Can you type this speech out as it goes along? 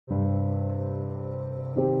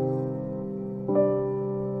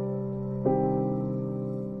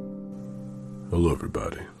Hello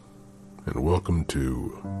everybody, and welcome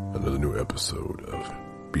to another new episode of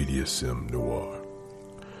BDSM Noir,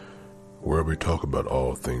 where we talk about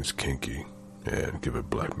all things kinky and give a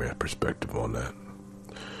black man perspective on that.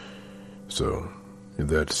 So, if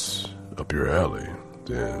that's up your alley,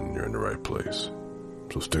 then you're in the right place.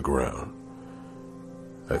 So stick around.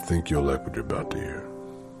 I think you'll like what you're about to hear.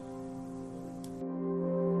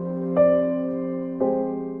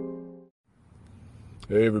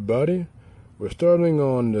 Hey everybody, we're starting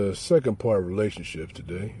on the second part of relationships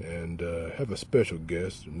today, and have a special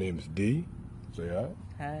guest. Her name is Dee. Say hi.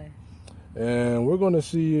 Hi. And we're going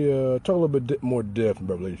to talk a little bit more depth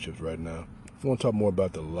about relationships right now. We're going to talk more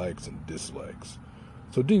about the likes and dislikes.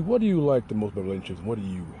 So Dee, what do you like the most about relationships, and what do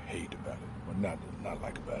you hate about it, or not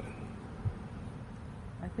like about it?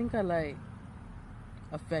 I think I like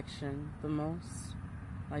affection the most.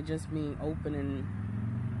 Like just being open and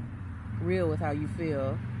real with how you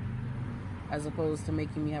feel, as opposed to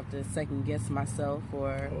making me have to second guess myself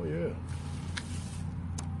or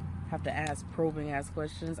have to ask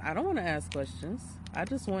questions. I don't want to ask questions. I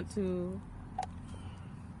just want to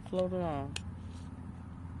float along.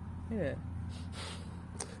 Yeah.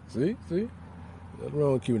 See? Nothing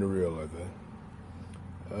wrong with keeping it real like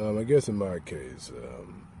that. I guess in my case,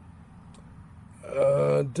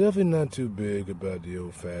 definitely not too big about the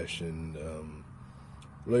old-fashioned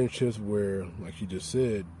relationships where, like you just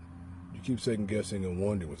said, you keep second guessing and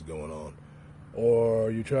wondering what's going on.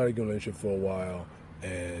 Or you try to get a relationship for a while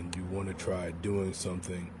and you want to try doing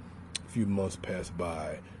something, a few months pass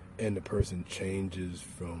by and the person changes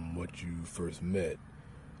from what you first met.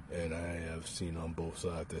 And I have seen on both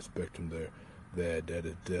sides of that spectrum there that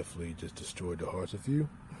has definitely just destroyed the hearts of you.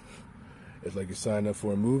 It's like you sign up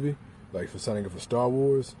for a movie, like for signing up for Star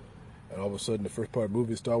Wars, and all of a sudden the first part of the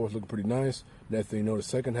movie, Star Wars, looking pretty nice. Next thing you know, the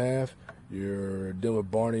second half, you're dealing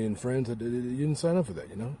with Barney and friends. You didn't sign up for that,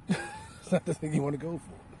 you know? It's not the thing you want to go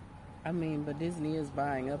for. I mean, but Disney is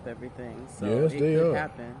buying up everything, so yes, it they could are.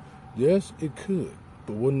 happen. Yes, it could,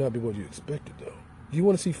 but wouldn't that be what you expected, though? You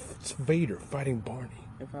want to see Vader fighting Barney.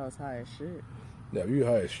 If I was high as shit. Now, if you're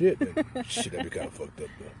high as shit, then shit, that'd be kind of fucked up,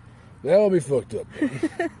 though. That would be fucked up,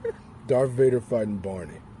 though. Darth Vader fighting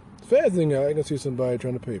Barney. Fast thing, I can see somebody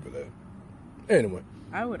trying to pay for that. Anyway.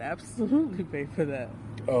 I would absolutely pay for that.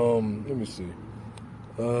 Let me see.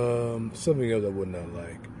 Something else I would not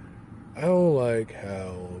like. I don't like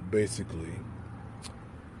how basically,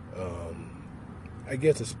 I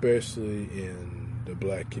guess especially in the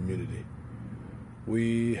black community,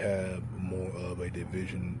 we have more of a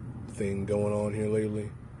division thing going on here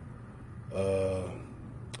lately.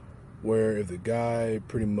 Where if the guy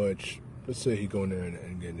pretty much, let's say he go in there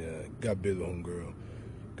and got busy with homegirl,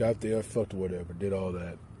 got there, fucked or whatever, did all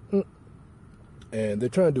that, and they're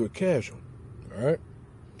trying to do it casual, all right?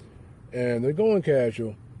 And they're going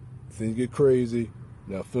casual, things get crazy,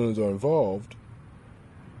 now feelings are involved,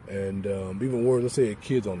 and even worse, let's say a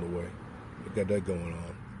kid's on the way, they got that going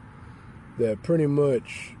on, that pretty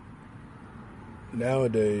much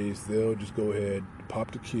nowadays they'll just go ahead, pop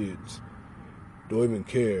the kids, don't even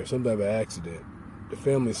care, some type of accident, the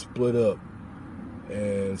family's split up,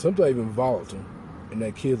 and sometimes even volatile, and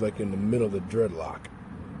that kid's like in the middle of the dreadlock,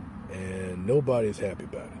 and nobody's happy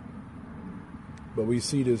about it. But we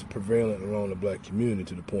see this prevalent around the black community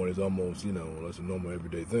to the point it's almost, it's a normal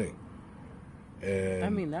everyday thing. And I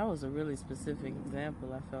mean, that was a really specific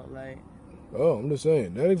example, I felt like. Oh, I'm just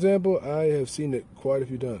saying. That example, I have seen it quite a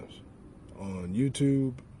few times. On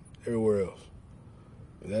YouTube, everywhere else.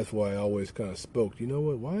 And that's why I always kind of spoke, you know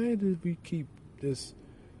what, why did we keep this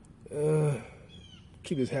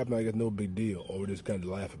happening like it's no big deal, or we just kind of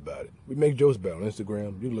laugh about it? We make jokes about it on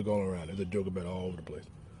Instagram. You can look all around. There's a joke about it all over the place.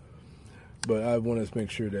 But I want to make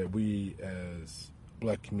sure that we, as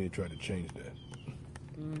black community, try to change that.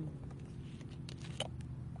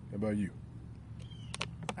 How about you?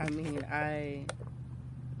 I mean, I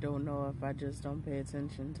don't know if I just don't pay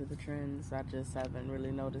attention to the trends. I just haven't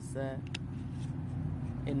really noticed that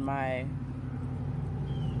in my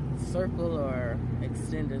circle or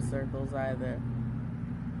extended circles either.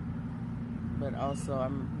 But also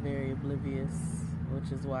I'm very oblivious,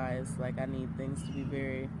 which is why it's like I need things to be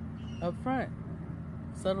very upfront.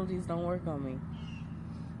 Subtleties don't work on me.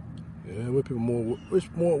 Yeah, wish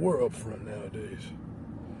more were upfront nowadays.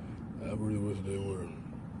 I really wish they were.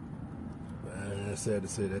 And it's sad to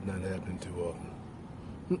say that's not happening too often.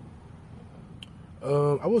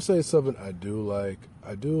 I will say something I do like.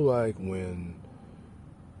 I do like when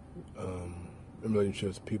in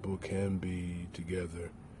relationships people can be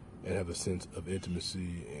together and have a sense of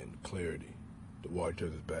intimacy and clarity to watch each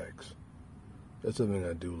other's backs. That's something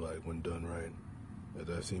I do like when done right. as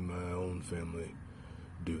I see my own family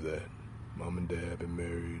do that. Mom and dad have been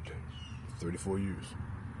married 34 years.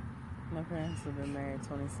 My parents have been married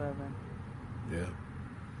 27. Yeah.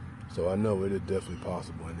 So I know it is definitely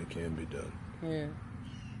possible and it can be done. Yeah.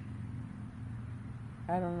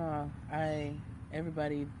 I don't know.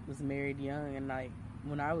 Everybody was married young, and like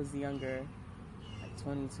when I was younger, like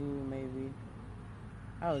 22 maybe,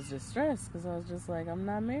 I was just stressed because I was just like, I'm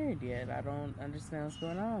not married yet. I don't understand what's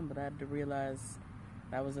going on, but I had to realize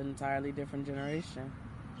that was an entirely different generation.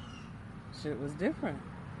 Shit was different.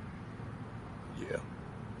 Yeah.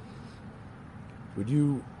 Let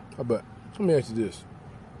me ask you this.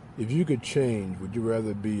 If you could change, would you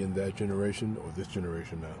rather be in that generation or this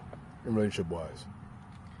generation now, in relationship-wise?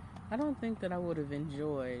 I don't think that I would have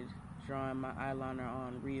enjoyed drawing my eyeliner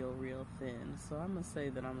on real, real thin. So I'm going to say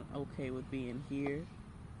that I'm okay with being here.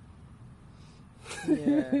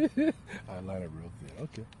 Yeah. Eyeliner real thin.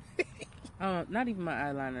 Okay. Not even my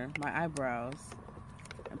eyeliner, my eyebrows.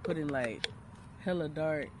 I'm putting like hella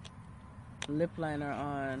dark lip liner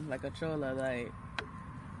on, like a chola. Like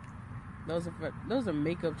those are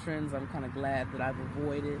makeup trends I'm kind of glad that I've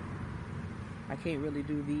avoided. I can't really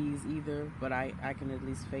do these either, but I can at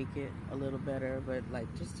least fake it a little better. But like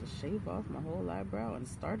just to shave off my whole eyebrow and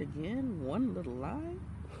start again, one little line.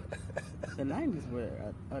 The 90s were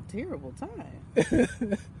a terrible time.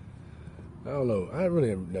 I don't know.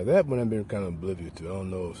 Now that one I've been kind of oblivious to. I don't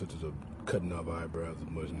know if since it's cutting off eyebrows as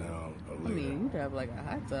much now. I mean, you'd have like a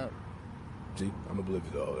hot top. See, I'm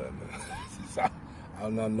oblivious to all that, man. I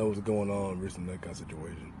do not know what's going on in that kind of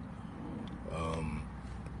situation.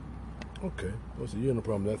 Okay. Well, so you're in the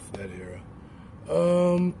problem that era.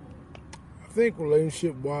 I think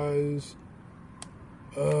relationship-wise,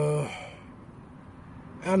 I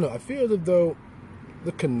don't know. I feel as though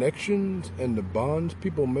the connections and the bonds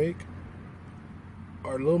people make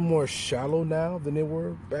are a little more shallow now than they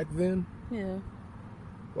were back then. Yeah.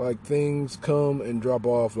 Like things come and drop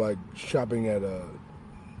off, like shopping at a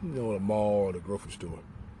mall or the grocery store.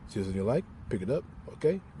 See something you like, pick it up.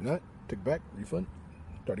 Okay, if not, take it back, refund,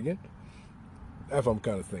 start again. That's what I'm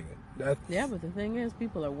kind of thinking. Yeah, but the thing is,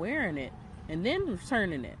 people are wearing it and then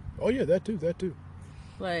returning it. Oh yeah, that too.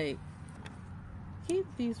 Like, keep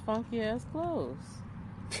these funky ass clothes.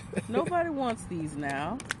 Nobody wants these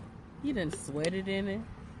now. You done sweated in it,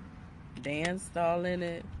 danced all in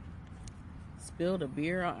it, spilled a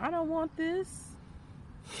beer on. I don't want this.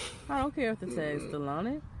 I don't care if the tag's still on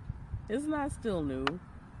it. It's not still new.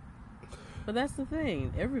 But that's the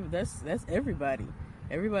thing. That's everybody.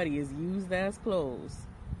 Everybody is used as clothes.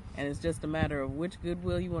 And it's just a matter of which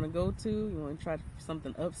Goodwill you want to go to. You want to try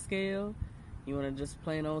something upscale. You want to just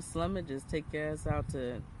plain old slum it. Just take your ass out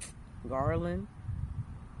to Garland.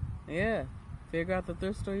 Yeah. Figure out the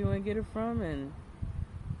thrift store you want to get it from and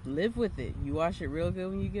live with it. You wash it real good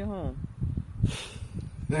when you get home.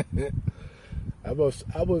 I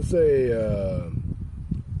would say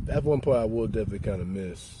that's one part I will definitely kind of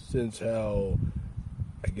miss, since how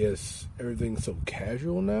I guess everything's so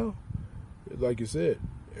casual now. Like you said,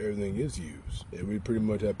 everything is used, and we pretty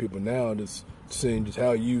much have people now just saying just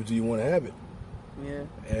how used do you want to have it. Yeah.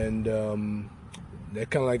 And they're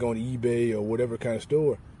kind of like on eBay or whatever kind of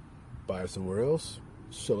store. Buy it somewhere else,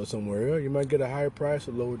 sell it somewhere else. You might get a higher price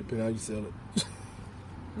or lower depending on how you sell it.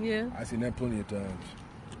 Yeah. I've seen that plenty of times.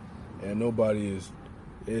 And nobody's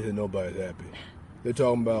happy. They're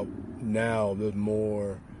talking about now there's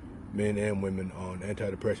more men and women on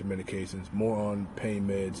antidepressant medications, more on pain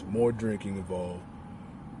meds, more drinking involved.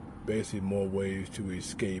 Basically more ways to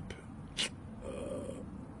escape the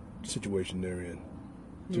situation they're in,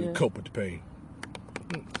 to cope with the pain.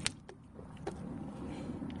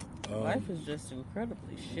 Life is just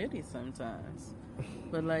incredibly shitty sometimes.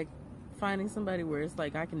 But like finding somebody where it's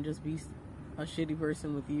like I can just be a shitty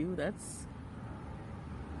person with you, that's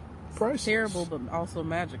priceless. Terrible but also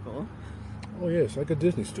magical. Oh yes, like a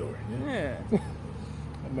Disney story. Yeah. You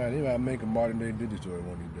might make a modern day Disney story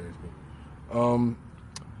one of these days. But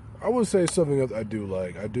I would say something else I do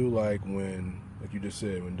like. I do like when, like you just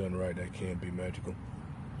said, when done right, that can be magical.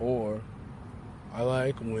 Or I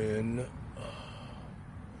like when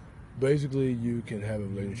basically you can have a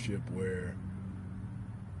relationship where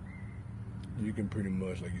you can pretty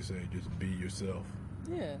much, like you say, just be yourself.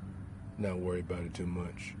 Yeah. Not worry about it too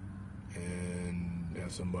much. And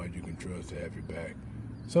have somebody you can trust to have your back.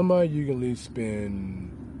 Somebody you can at least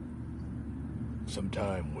spend some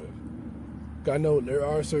time with. I know there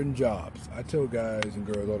are certain jobs. I tell guys and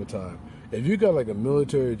girls all the time, if you got like a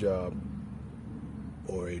military job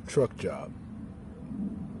or a truck job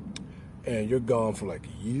and you're gone for like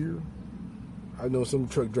a year, I know some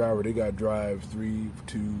truck driver, they got to drive 3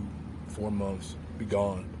 to 4 months be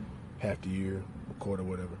gone half the year, a quarter,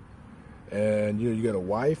 whatever. And you got a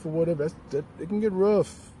wife or whatever. That it can get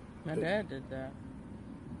rough. My dad did that.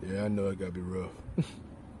 Yeah, I know it gotta be rough.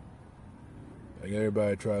 Like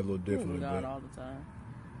everybody tries a little differently. He was gone all the time.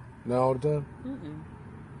 Not all the time? Mm-mm.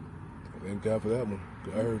 Thank God for that one.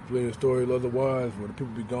 I heard plenty of stories of other wives where the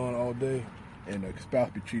people be gone all day and the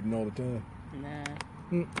spouse be cheating all the time.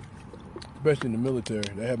 Nah. Especially in the military.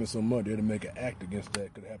 That happens so much. They had to make an act against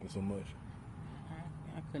that because it happens so much.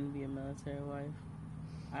 I couldn't be a military wife.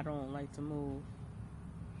 I don't like to move.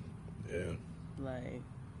 Yeah. Like,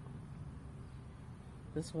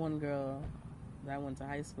 this one girl that I went to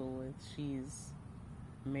high school with, she's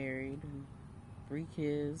married and 3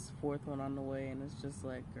 kids, 4th one on the way, and it's just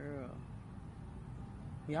like, girl,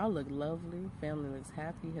 y'all look lovely, family looks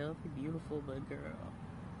happy, healthy, beautiful, but girl,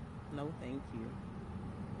 no thank you.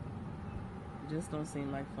 It just don't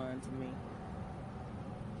seem like fun to me.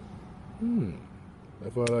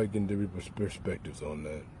 That's why I like getting different perspectives on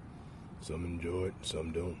that. Some enjoy it,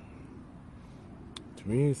 some don't. To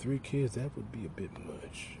me, 3 kids, that would be a bit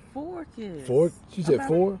much. 4 kids. 4? She said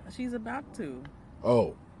 4? She's about to.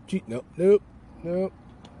 Oh, nope.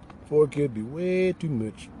 4 kids be way too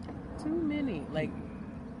much. Too many. Like,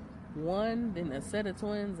 one, then a set of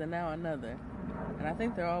twins, and now another. And I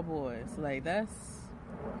think they're all boys. Like, that's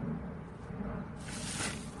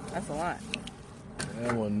a lot.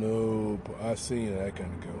 I want no. I seen that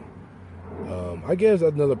kind of go. I guess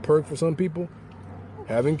that's another perk for some people.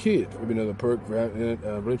 Having kids would be another perk for having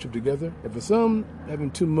a relationship together. And for some, having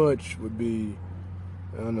too much would be,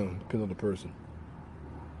 I don't know, depends on the person.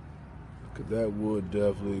 Because that would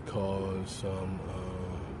definitely cause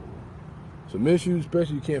some issues,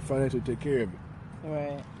 especially you can't financially take care of it.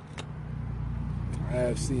 Right. I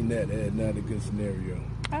have seen that as not a good scenario.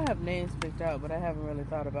 I have names picked out, but I haven't really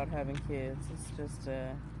thought about having kids. It's just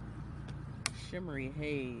a shimmery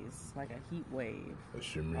haze, like a heat wave. A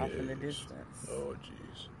shimmery off haze. In the distance. Oh,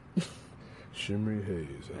 jeez. Shimmery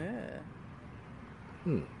haze. Huh?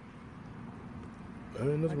 Yeah.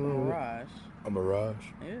 Like a mirage. A mirage?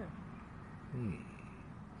 Yeah.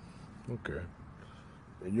 Okay.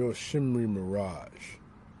 In your shimmery mirage,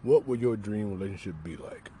 what would your dream relationship be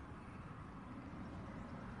like?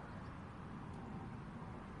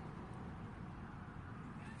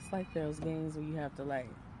 It's like those games where you have to, like,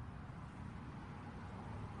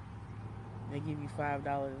 they give you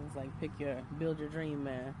 $5 and it's like build your dream,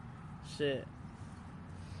 man. Shit.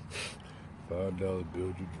 $5 build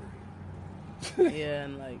your dream. Yeah,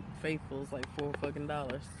 and like Faithful's like $4 fucking.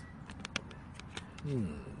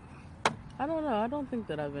 I don't know. I don't think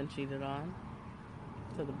that I've been cheated on,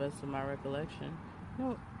 to the best of my recollection.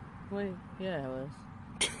 No, wait. Yeah, it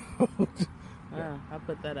was. I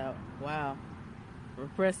put that out. Wow.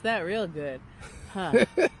 Repressed that real good. Huh.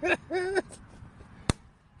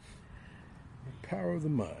 Power of the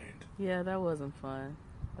mind. Yeah, that wasn't fun.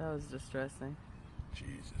 That was distressing.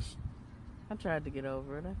 Jesus. I tried to get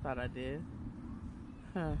over it. I thought I did.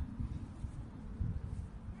 Huh.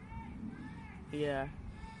 Yeah.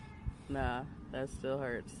 Nah, that still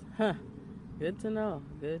hurts. Huh. Good to know.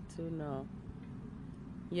 Good to know.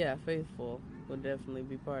 Yeah, Faithful would definitely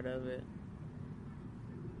be part of it.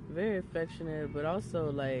 Very affectionate, but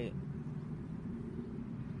also, like,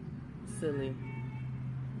 silly.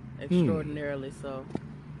 Extraordinarily so.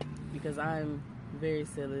 Because I'm very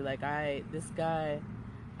silly. Like, this guy,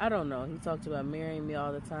 I don't know. He talked about marrying me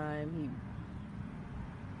all the time.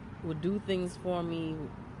 He would do things for me,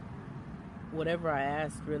 whatever I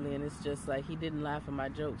asked, really. And it's just like, he didn't laugh at my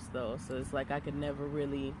jokes, though. So it's like I could never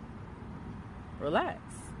really relax.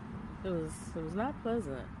 It was not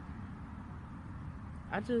pleasant.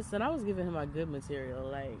 And I was giving him my good material.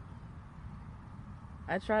 Like,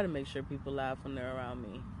 I try to make sure people laugh when they're around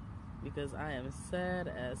me, because I am sad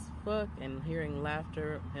as fuck, and hearing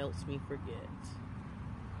laughter helps me forget.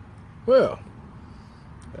 Well,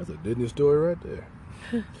 that's a Disney story right there.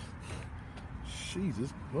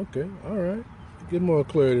 Jesus. Okay. All right. Get more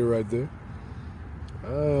clarity right there. I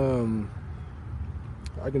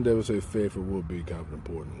can definitely say Faithful will be kind of an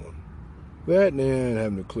important one. That and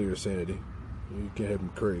having a clear sanity. You can't have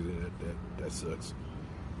them crazy. That sucks.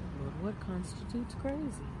 But what constitutes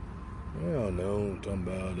crazy? I don't know. I'm talking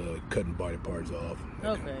about cutting body parts off.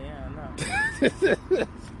 Okay, yeah, no.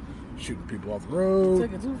 Shooting people off the road. You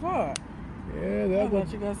took it too far. Yeah, I thought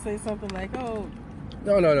you were going to say something like, oh,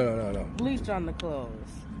 No. bleach on the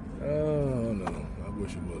clothes. Oh, no. I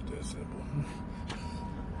wish it was that simple.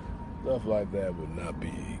 Stuff like that would not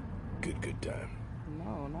be good time.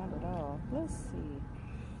 No, not at all. Let's see.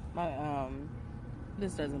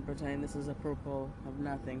 This doesn't pertain. This is apropos of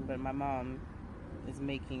nothing, but my mom is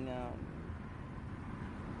making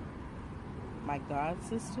my god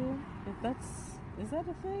sister. Is that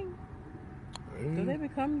a thing? Do they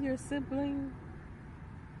become your sibling?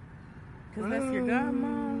 Because that's your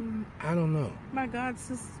godmom? I don't know. My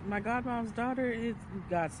godmom's daughter is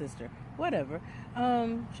god sister. Whatever.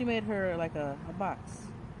 She made her like a box.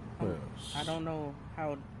 Yes. I don't know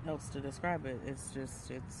how else to describe it. It's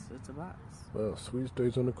just it's a box. Well, sweet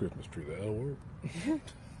stays on the Christmas tree. That'll work.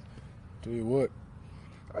 Tell you what,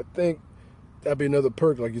 I think that'd be another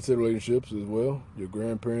perk, like you said, relationships as well. Your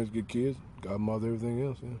grandparents get kids, godmother, everything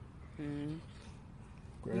else. Yeah.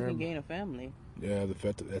 Mm-hmm. You can gain a family. Yeah,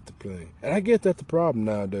 that's the thing. And I guess that's the problem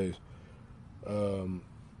nowadays.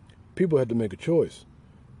 People have to make a choice.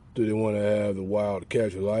 Do they want to have the wild,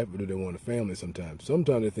 casual life, or do they want a family sometimes?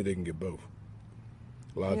 Sometimes they think they can get both.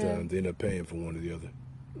 A lot of times they end up paying for one or the other.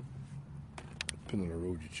 Depending on the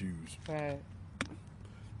road you choose. Right.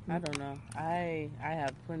 I don't know. I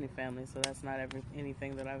have plenty of family, so that's not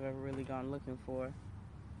anything that I've ever really gone looking for.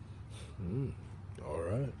 All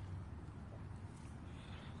right.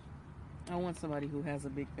 I want somebody who has a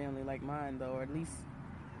big family like mine, though, or at least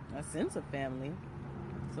a sense of family.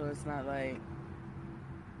 So it's not like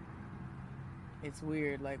it's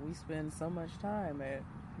weird. Like, we spend so much time at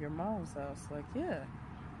your mom's house. Like, yeah,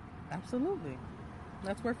 absolutely.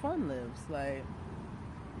 That's where fun lives. Like,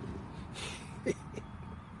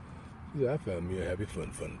 yeah, I found me a happy,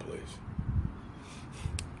 fun place.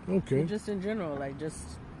 Okay. Just in general, like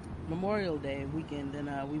just Memorial Day weekend, and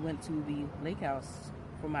we went to the lake house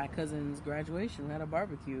for my cousin's graduation. We had a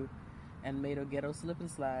barbecue and made a ghetto slip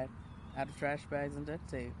and slide out of trash bags and duct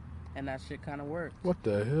tape, and that shit kind of worked. What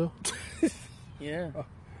the hell? Yeah.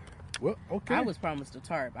 Well, okay. I was promised a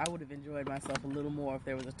tarp. I would have enjoyed myself a little more if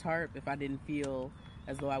there was a tarp, if I didn't feel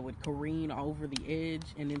as though I would careen over the edge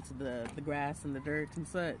and into the grass and the dirt and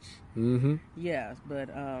such. Mm-hmm. Yeah, but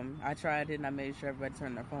I tried it and I made sure everybody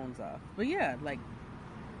turned their phones off. But yeah, like,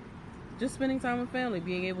 just spending time with family,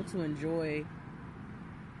 being able to enjoy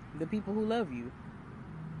the people who love you.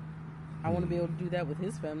 I want to be able to do that with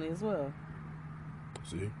his family as well.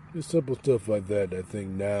 See, just simple stuff like that I think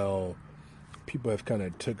now people have kind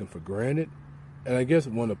of taken for granted. And I guess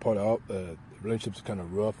one of the part of relationships kind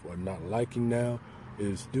of rough or not liking now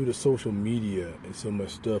is due to social media and so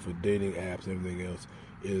much stuff with dating apps and everything else.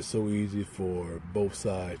 It is so easy for both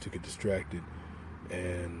sides to get distracted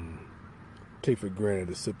and take for granted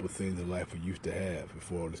the simple things in life we used to have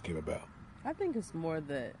before all this came about. I think it's more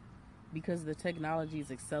that because the technology is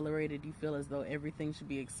accelerated, you feel as though everything should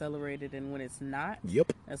be accelerated, and when it's not,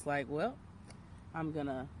 yep, it's like, well, I'm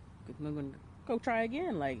gonna go try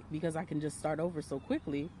again, like, because I can just start over so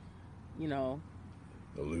quickly, you know.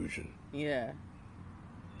 Illusion. Yeah.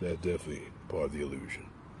 That's definitely part of the illusion.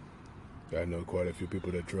 I know quite a few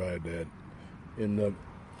people that tried that, end up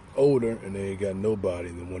older, and they ain't got nobody,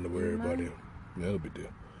 and they wonder where everybody. Yeah, that'll be deal.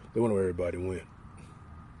 They wonder where everybody went.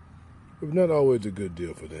 It's not always a good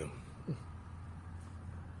deal for them.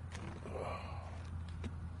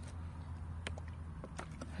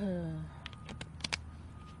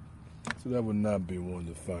 So that would not be one of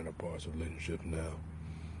the finer parts of relationships now.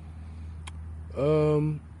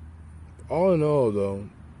 All in all, though,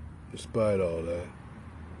 despite all that,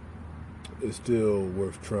 it's still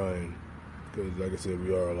worth trying because, like I said,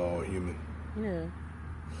 we are all human. Yeah.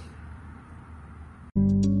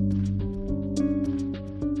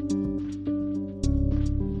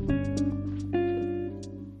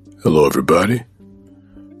 Hello, everybody.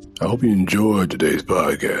 I hope you enjoyed today's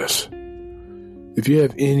podcast. If you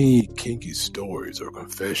have any kinky stories or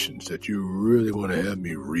confessions that you really want to have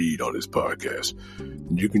me read on this podcast,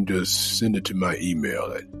 you can just send it to my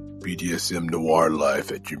email at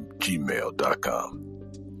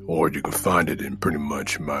bdsmnoirlife@gmail.com, or you can find it in pretty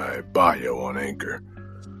much my bio on Anchor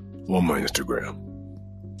or my Instagram.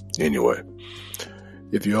 Anyway,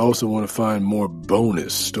 if you also want to find more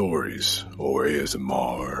bonus stories or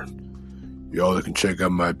ASMR, y'all can check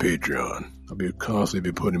out my Patreon. I'll be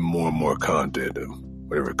constantly putting more and more content of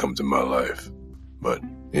whatever comes in my life. But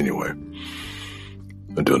anyway,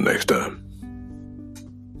 until next time.